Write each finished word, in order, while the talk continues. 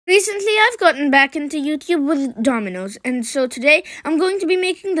Recently, I've gotten back into YouTube with Dominoes, and so today I'm going to be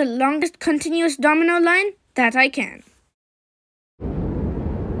making the longest continuous domino line that I can.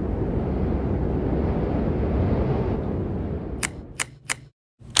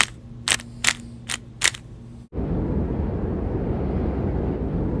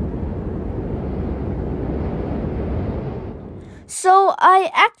 So I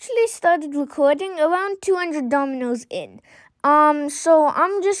actually started recording around 200 dominoes in. So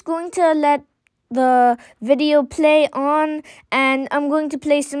I'm just going to let the video play on, and I'm going to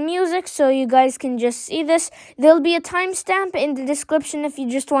play some music so you guys can just see this. There'll be a timestamp in the description if you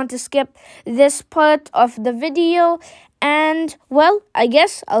just want to skip this part of the video. And well, I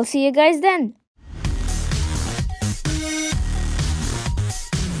guess I'll see you guys then.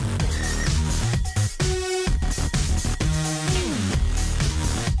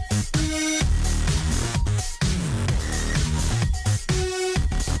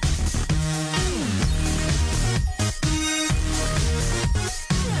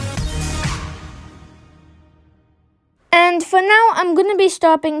 And for now, I'm going to be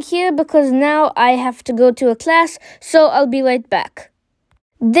stopping here because now I have to go to a class, so I'll be right back.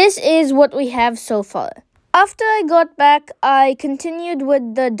 This is what we have so far. After I got back, I continued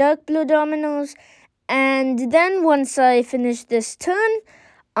with the dark blue dominoes, and then once I finished this turn,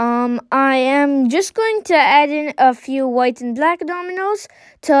 I am just going to add in a few white and black dominoes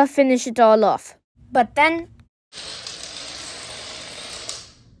to finish it all off. But then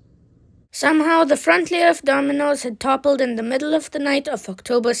somehow the front layer of dominoes had toppled in the middle of the night of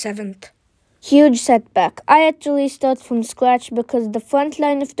October 7th. Huge setback. I had to restart from scratch because the front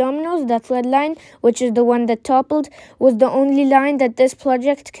line of dominoes, that red line, which is the one that toppled, was the only line that this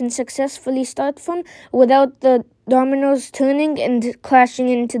project can successfully start from without the dominoes turning and crashing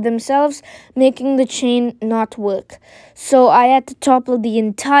into themselves, making the chain not work. So I had to topple the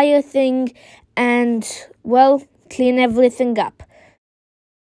entire thing and, well, clean everything up.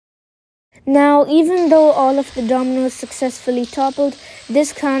 Now, even though all of the dominoes successfully toppled,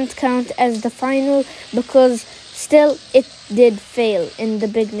 this can't count as the final because still it did fail in the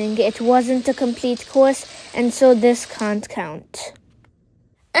beginning. It wasn't a complete course, and so this can't count.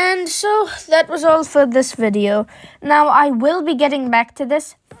 And so that was all for this video. Now, I will be getting back to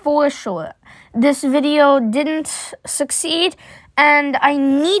this for sure. This video didn't succeed, and I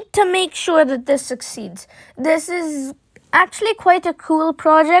need to make sure that this succeeds. This is actually quite a cool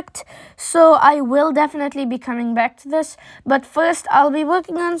project, so I will definitely be coming back to this. But first, I'll be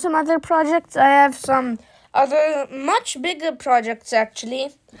working on some other projects. I have some other much bigger projects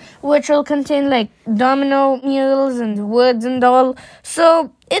actually, which will contain like domino murals and words and all.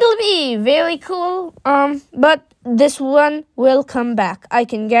 So it'll be very cool. But this one will come back. I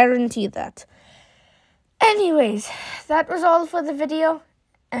can guarantee that. Anyways, that was all for the video.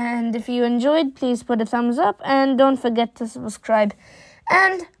 And if you enjoyed, please put a thumbs up and don't forget to subscribe.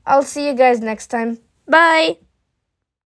 And I'll see you guys next time. Bye!